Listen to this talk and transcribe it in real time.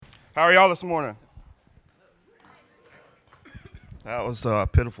How are y'all this morning? That was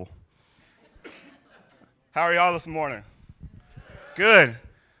pitiful. How are y'all this morning? Good.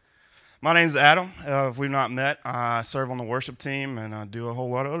 My name's Adam. If we've not met, I serve on the worship team and I do a whole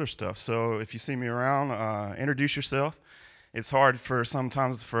lot of other stuff. So if you see me around, introduce yourself. It's hard for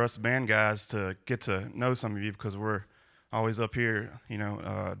sometimes for us band guys to get to know some of you because we're always up here,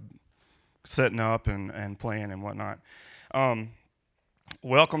 setting up and playing and whatnot. Um,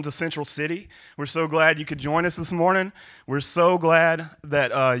 Welcome to Central City. We're so glad you could join us this morning. We're so glad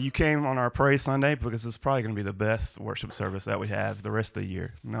that you came on our Praise Sunday because it's probably going to be the best worship service that we have the rest of the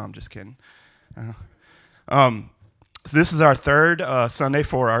year. No, I'm just kidding. Uh, um, so this is our third Sunday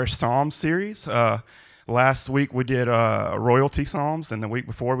for our Psalm series. Last week we did royalty psalms, and the week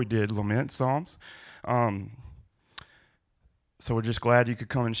before we did lament psalms. Um, so we're just glad you could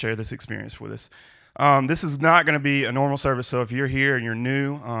come and share this experience with us. This is not going to be a normal service, so if you're here and you're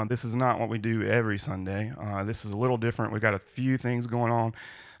new, this is not what we do every Sunday. This is a little different. We've got a few things going on.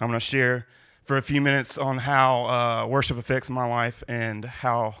 I'm going to share for a few minutes on how worship affects my life and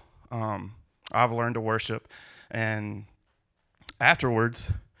how I've learned to worship. And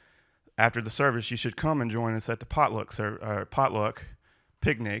afterwards, after the service, you should come and join us at the potluck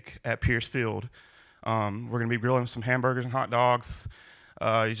picnic at Pierce Field. We're going to be grilling some hamburgers and hot dogs.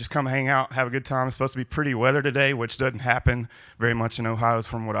 You just come hang out, have a good time. It's supposed to be pretty weather today, which doesn't happen very much in Ohio,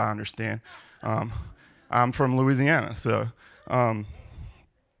 from what I understand. I'm from Louisiana, um,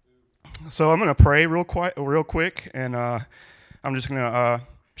 so I'm going to pray real quick, and I'm just going to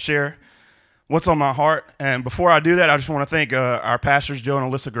share what's on my heart. And before I do that, I just want to thank our pastors, Joe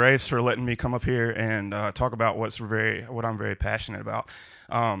and Alyssa Graves, for letting me come up here and talk about what I'm very passionate about.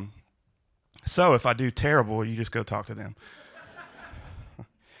 So if I do terrible, you just go talk to them.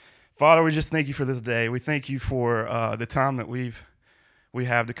 Father, we just thank you for this day. We thank you for the time that we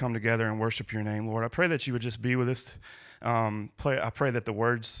have to come together and worship your name, Lord. I pray that you would just be with us. I pray that the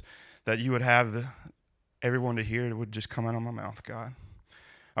words that you would have everyone to hear would just come out of my mouth, God.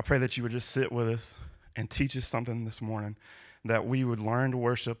 I pray that you would just sit with us and teach us something this morning, that we would learn to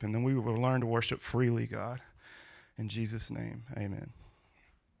worship, and then we would learn to worship freely, God. In Jesus' name, amen.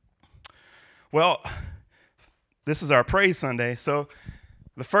 Well, this is our Praise Sunday, so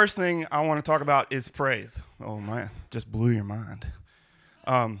the first thing I want to talk about is praise. Oh, man, just blew your mind.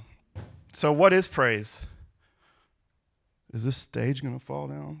 So what is praise? Is this stage going to fall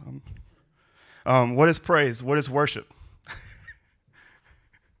down? What is praise? What is worship?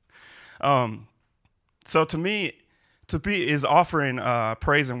 So to me, is offering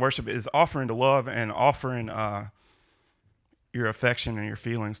praise and worship is offering to love and offering your affection and your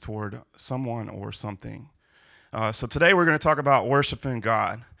feelings toward someone or something. So today we're going to talk about worshiping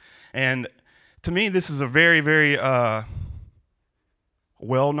God. And to me, this is a very, very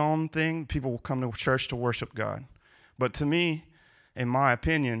well-known thing. People will come to church to worship God. But to me, in my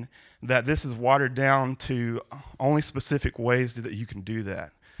opinion, that this is watered down to only specific ways that you can do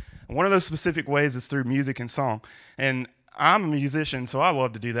that. And one of those specific ways is through music and song. And I'm a musician, so I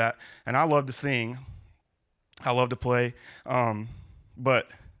love to do that. And I love to sing. I love to play. But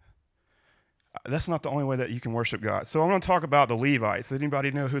that's not the only way that you can worship God. So I'm going to talk about the Levites.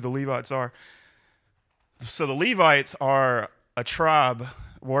 Anybody know who the Levites are? So the Levites were a tribe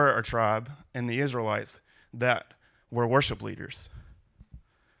in the Israelites that were worship leaders.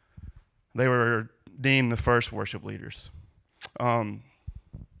 They were deemed the first worship leaders.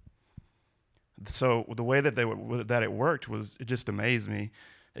 So the way that it worked was, it just amazed me,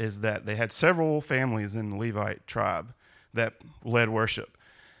 is that they had several families in the Levite tribe that led worship.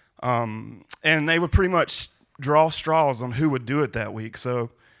 And they would pretty much draw straws on who would do it that week. So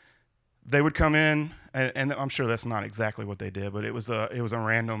they would come in, and I'm sure that's not exactly what they did, but it was a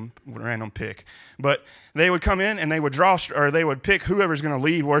random pick. But they would come in and they would they would pick whoever's going to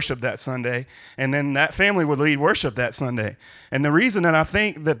lead worship that Sunday, and then that family would lead worship that Sunday. And the reason that I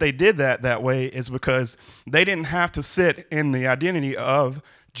think that they did that way is because they didn't have to sit in the identity of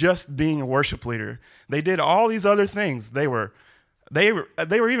just being a worship leader. They did all these other things. They were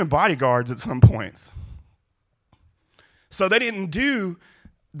even bodyguards at some points. So they didn't do,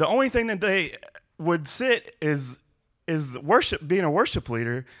 the only thing that they would sit is worship, being a worship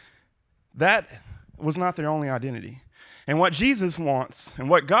leader. That was not their only identity. And what Jesus wants and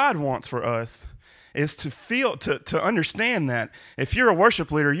what God wants for us is to understand that if you're a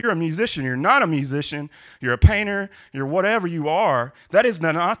worship leader, you're a musician, you're not a musician, you're a painter, you're whatever you are, that is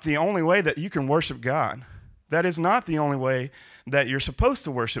not the only way that you can worship God. That is not the only way that you're supposed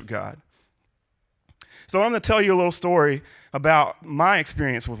to worship God. So I'm going to tell you a little story about my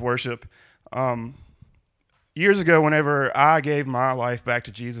experience with worship. years ago, whenever I gave my life back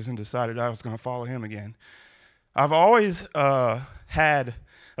to Jesus and decided I was going to follow him again, I've always had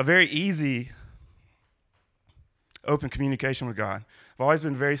a very easy, open communication with God. I've always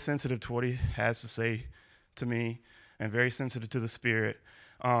been very sensitive to what he has to say to me and very sensitive to the Spirit.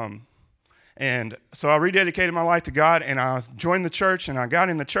 And so I rededicated my life to God, and I joined the church, and I got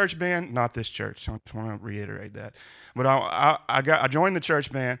in the church band. Not this church. I just want to reiterate that. But I joined the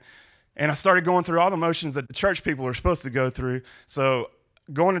church band, and I started going through all the motions that the church people are supposed to go through. So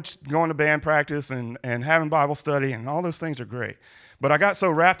going to band practice and having Bible study and all those things are great. But I got so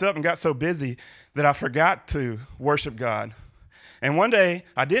wrapped up and got so busy that I forgot to worship God. And one day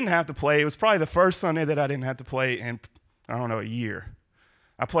I didn't have to play. It was probably the first Sunday that I didn't have to play in, I don't know, a year.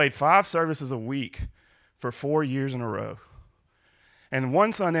 I played 5 services a week for 4 years in a row. And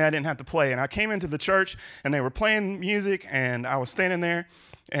one Sunday I didn't have to play. And I came into the church and they were playing music and I was standing there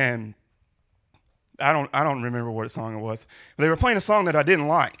and I don't remember what song it was. But they were playing a song that I didn't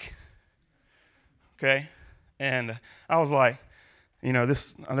like. Okay? And I was like,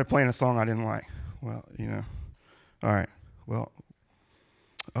 they're playing a song I didn't like. Well, all right. Well,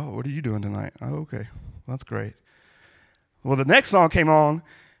 what are you doing tonight? Oh, okay. Well, that's great. Well, the next song came on,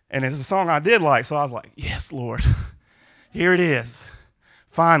 and it's a song I did like, so I was like, yes, Lord. Here it is.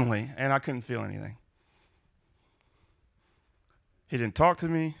 Finally. And I couldn't feel anything. He didn't talk to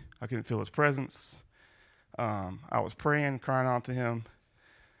me. I couldn't feel his presence. I was praying, crying out to him,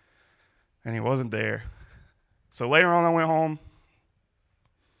 and he wasn't there. So later on, I went home,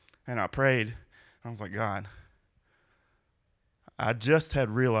 and I prayed. I was like, God, I just had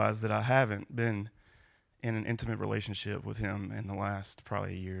realized that I haven't been in an intimate relationship with him in the last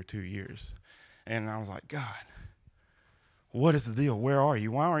probably a year or 2 years. And I was like, God, what is the deal? Where are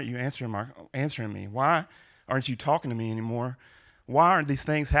you? Why aren't you answering me? Why aren't you talking to me anymore? Why aren't these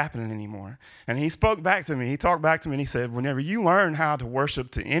things happening anymore? And he spoke back to me. He talked back to me and he said, whenever you learn how to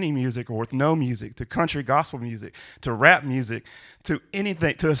worship to any music or with no music, to country gospel music, to rap music, to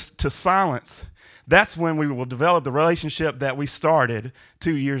anything, to silence, that's when we will develop the relationship that we started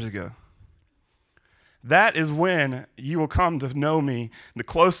 2 years ago. That is when you will come to know me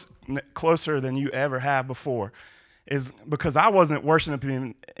closer than you ever have before. Is because I wasn't worshiping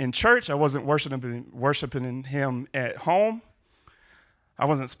him in church. I wasn't worshiping him at home. I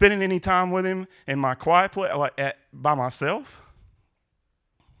wasn't spending any time with him in my quiet place by myself.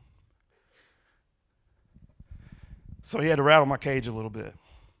 So he had to rattle my cage a little bit.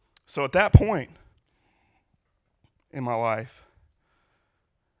 So at that point in my life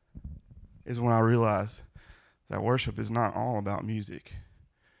is when I realized that worship is not all about music.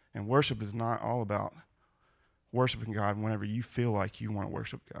 And worship is not all about worshiping God whenever you feel like you want to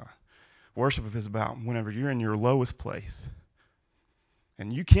worship God. Worship is about whenever you're in your lowest place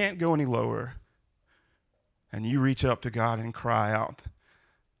and you can't go any lower and you reach up to God and cry out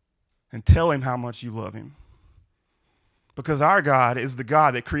and tell him how much you love him. Because our God is the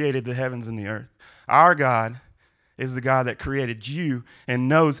God that created the heavens and the earth. Our God is the God that created you and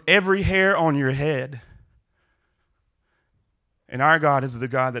knows every hair on your head. And our God is the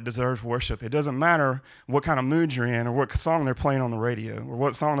God that deserves worship. It doesn't matter what kind of mood you're in or what song they're playing on the radio or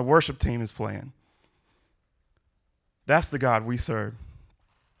what song the worship team is playing. That's the God we serve.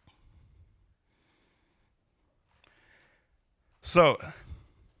 So,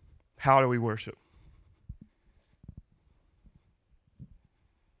 how do we worship?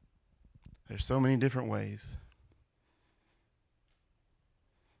 There's so many different ways.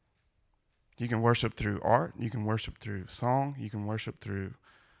 You can worship through art. You can worship through song. You can worship through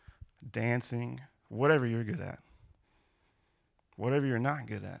dancing, whatever you're good at. Whatever you're not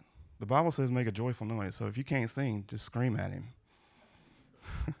good at. The Bible says make a joyful noise. So if you can't sing, just scream at him.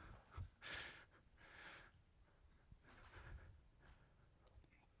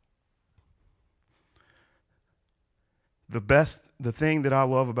 The thing that I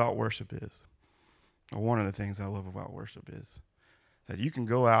love about worship is, or one of the things I love about worship is, that you can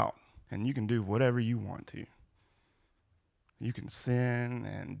go out and you can do whatever you want to. You can sin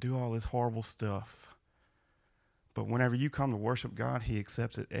and do all this horrible stuff. But whenever you come to worship God, he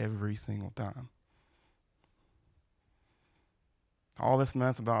accepts it every single time. All this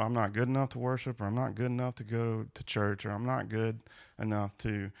mess about I'm not good enough to worship, or I'm not good enough to go to church, or I'm not good enough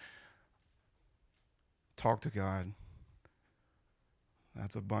to talk to God.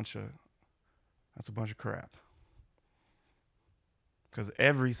 That's a bunch of crap. Because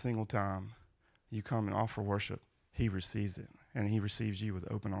every single time you come and offer worship, he receives it, and he receives you with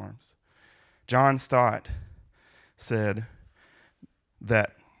open arms. John Stott said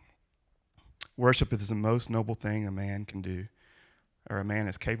that worship is the most noble thing a man can do, or a man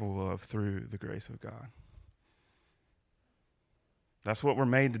is capable of through the grace of God. That's what we're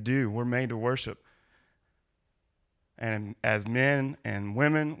made to do. We're made to worship. And as men and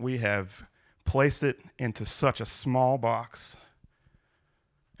women, we have placed it into such a small box.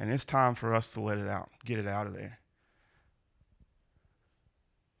 And it's time for us to let it out, get it out of there.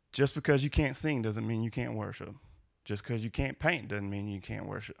 Just because you can't sing doesn't mean you can't worship. Just because you can't paint doesn't mean you can't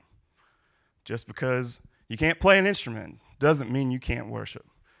worship. Just because you can't play an instrument doesn't mean you can't worship.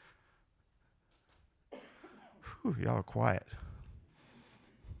 Whew, y'all are quiet.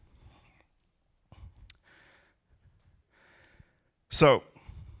 So,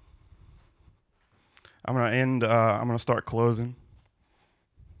 I'm going to start closing.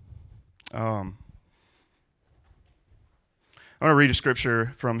 I'm going to read a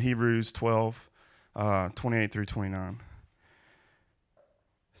scripture from Hebrews 12, 28 through 29.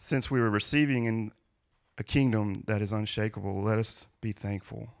 Since we were receiving in a kingdom that is unshakable, let us be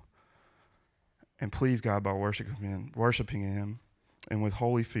thankful and please God by worshiping Him and with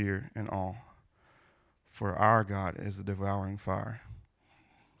holy fear and awe. For our God is a devouring fire.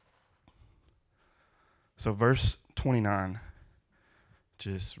 So verse 29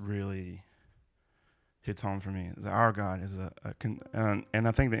 just really hits home for me. Our God is and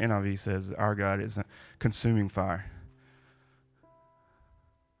I think the NIV says our God is a consuming fire.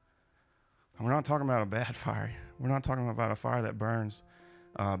 And we're not talking about a bad fire. We're not talking about a fire that burns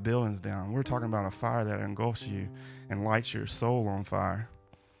buildings down. We're talking about a fire that engulfs you and lights your soul on fire.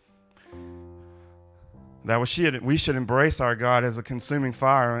 That we should embrace our God as a consuming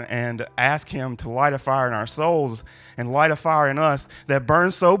fire and ask Him to light a fire in our souls and light a fire in us that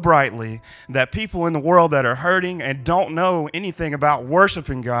burns so brightly that people in the world that are hurting and don't know anything about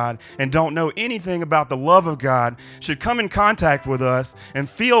worshiping God and don't know anything about the love of God should come in contact with us and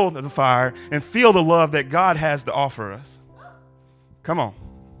feel the fire and feel the love that God has to offer us. Come on.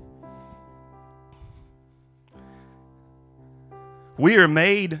 We are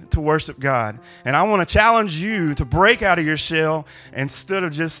made to worship God. And I want to challenge you to break out of your shell instead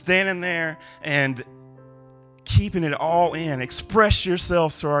of just standing there and keeping it all in. Express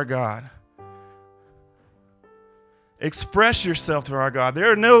yourselves to our God. Express yourself to our God.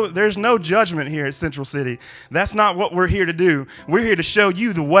 There's no judgment here at Central City. That's not what we're here to do. We're here to show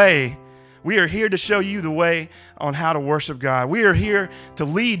you the way. We are here to show you the way on how to worship God. We are here to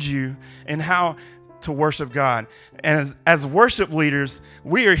lead you in how to worship God. And as worship leaders,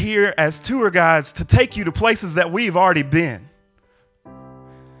 we are here as tour guides to take you to places that we've already been.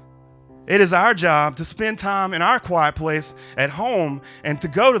 It is our job to spend time in our quiet place at home and to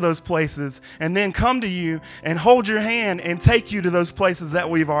go to those places and then come to you and hold your hand and take you to those places that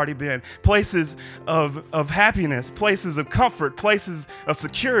we've already been. Places of happiness, places of comfort, places of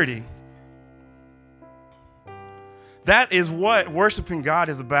security. That is what worshiping God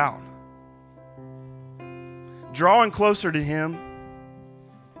is about. Drawing closer to Him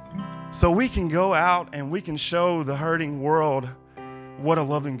so we can go out and we can show the hurting world what a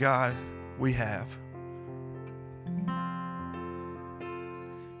loving God we have.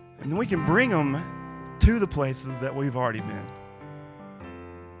 And then we can bring them to the places that we've already been.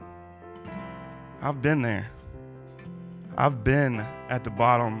 I've been there. I've been at the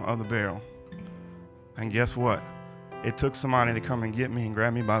bottom of the barrel. And guess what? It took somebody to come and get me and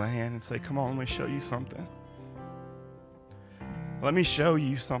grab me by the hand and say, come on, let me show you something. Let me show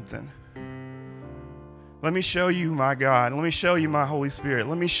you something. Let me show you my God. Let me show you my Holy Spirit.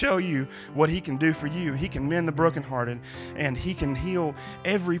 Let me show you what He can do for you. He can mend the brokenhearted, and He can heal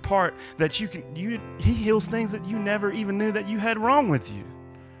every part that He heals things that you never even knew that you had wrong with you.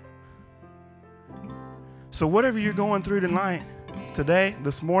 So whatever you're going through tonight, today,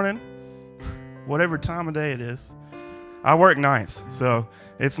 this morning, whatever time of day it is, I work nights, so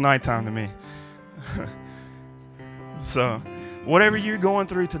it's nighttime to me. So whatever you're going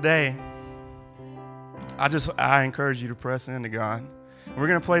through today, I encourage you to press into God. We're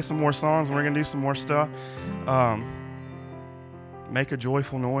going to play some more songs, and we're going to do some more stuff. Make a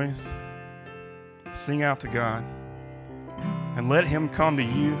joyful noise. Sing out to God. And let Him come to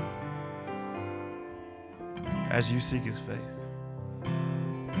you as you seek His face.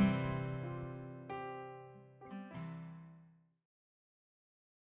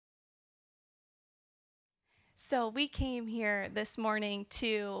 So we came here this morning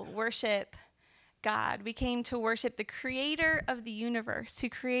to worship God. We came to worship the creator of the universe, who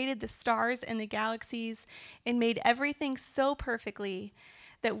created the stars and the galaxies and made everything so perfectly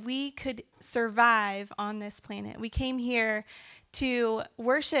that we could survive on this planet. We came here to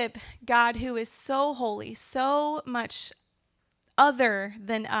worship God, who is so holy, so much other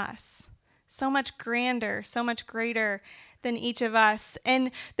than us, so much grander, so much greater than each of us. And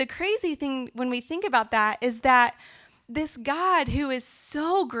the crazy thing when we think about that is that this God who is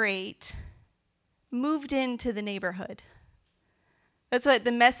so great moved into the neighborhood. That's what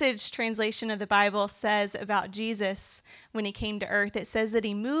the Message translation of the Bible says about Jesus when he came to earth. It says that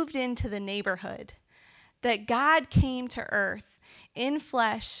he moved into the neighborhood, that God came to earth in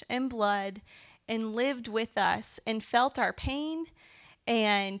flesh and blood and lived with us and felt our pain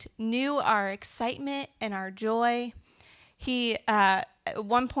and knew our excitement and our joy. He, at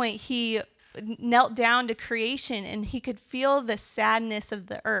one point, he knelt down to creation and he could feel the sadness of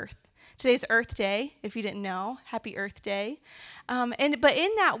the earth. Today's Earth Day, if you didn't know. Happy Earth Day. But in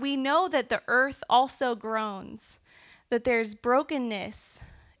that, we know that the earth also groans, that there's brokenness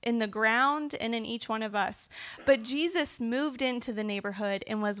in the ground and in each one of us. But Jesus moved into the neighborhood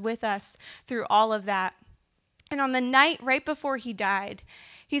and was with us through all of that. And on the night right before he died,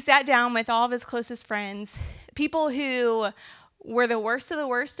 he sat down with all of his closest friends, people who were the worst of the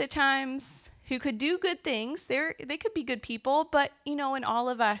worst at times, who could do good things. They could be good people, but, in all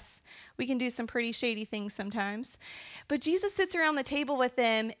of us, we can do some pretty shady things sometimes. But Jesus sits around the table with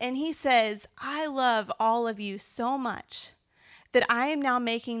them, and he says, I love all of you so much that I am now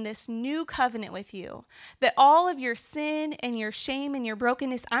making this new covenant with you, that all of your sin and your shame and your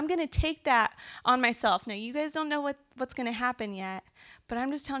brokenness, I'm going to take that on myself. Now, you guys don't know what's going to happen yet, but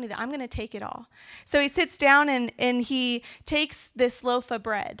I'm just telling you that I'm going to take it all. So he sits down and he takes this loaf of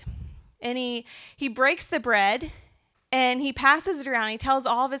bread, and he breaks the bread, and he passes it around. He tells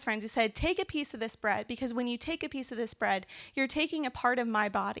all of his friends, he said, take a piece of this bread, because when you take a piece of this bread, you're taking a part of my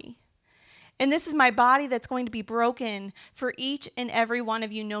body. And this is my body that's going to be broken for each and every one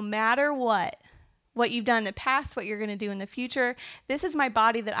of you, no matter what you've done in the past, what you're going to do in the future. This is my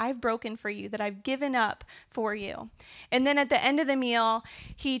body that I've broken for you, that I've given up for you. And then at the end of the meal,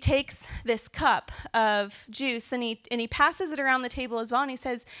 he takes this cup of juice and he passes it around the table as well. And he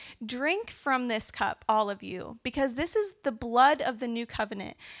says, drink from this cup, all of you, because this is the blood of the new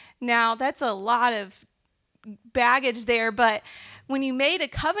covenant. Now, that's a lot of baggage there, but when you made a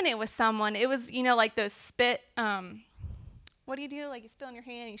covenant with someone, it was, like those spit, what do? Like you spit on your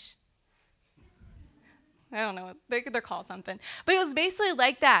hand, I don't know, they're called something, but it was basically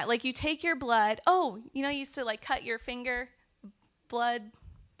like that. Like you take your blood, you used to like cut your finger, blood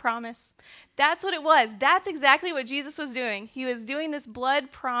promise. That's what it was. That's exactly what Jesus was doing. He was doing this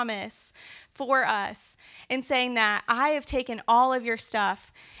blood promise for us and saying that I have taken all of your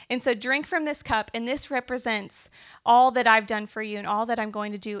stuff. And so drink from this cup, and this represents all that I've done for you and all that I'm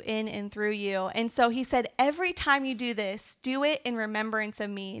going to do in and through you. And so he said, every time you do this, do it in remembrance of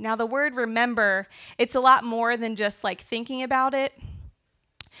me. Now the word remember, it's a lot more than just like thinking about it.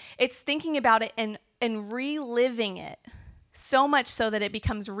 It's thinking about it and reliving it. So much so that it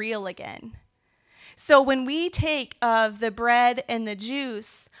becomes real again. So when we take of the bread and the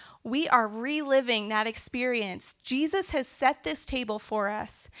juice, we are reliving that experience. Jesus has set this table for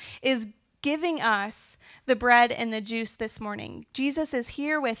us, is giving us the bread and the juice this morning. Jesus is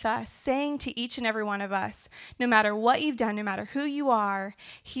here with us, saying to each and every one of us, no matter what you've done, no matter who you are,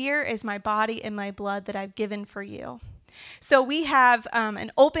 here is my body and my blood that I've given for you. So we have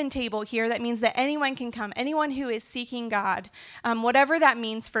an open table here. That means that anyone can come, anyone who is seeking God, whatever that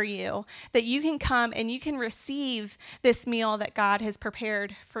means for you, that you can come and you can receive this meal that God has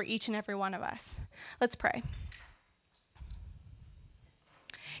prepared for each and every one of us. Let's pray.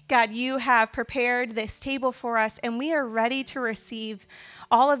 God, you have prepared this table for us, and we are ready to receive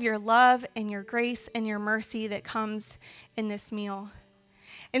all of your love and your grace and your mercy that comes in this meal.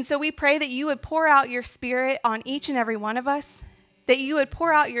 And so we pray that you would pour out your Spirit on each and every one of us, that you would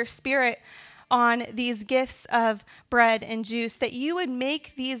pour out your Spirit on these gifts of bread and juice, that you would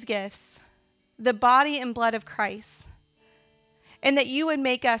make these gifts the body and blood of Christ, and that you would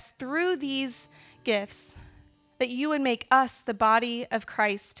make us through these gifts, that you would make us the body of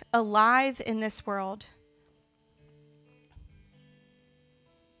Christ alive in this world.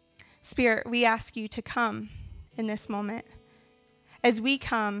 Spirit, we ask you to come in this moment as we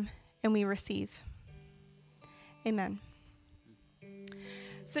come and we receive. Amen.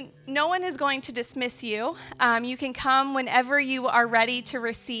 So no one is going to dismiss you. You can come whenever you are ready to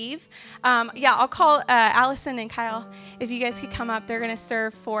receive. I'll call Allison and Kyle. If you guys could come up, they're going to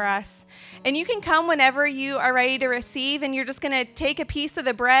serve for us. And you can come whenever you are ready to receive, and you're just going to take a piece of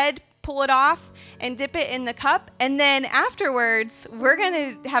the bread, pull it off, and dip it in the cup. And then afterwards, we're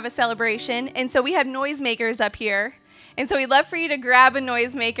going to have a celebration. And so we have noisemakers up here. And so we'd love for you to grab a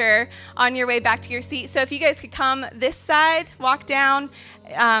noisemaker on your way back to your seat. So if you guys could come this side, walk down,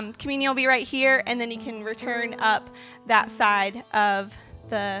 communion will be right here, and then you can return up that side of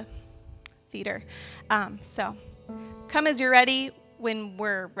the theater. So come as you're ready when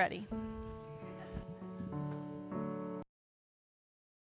we're ready.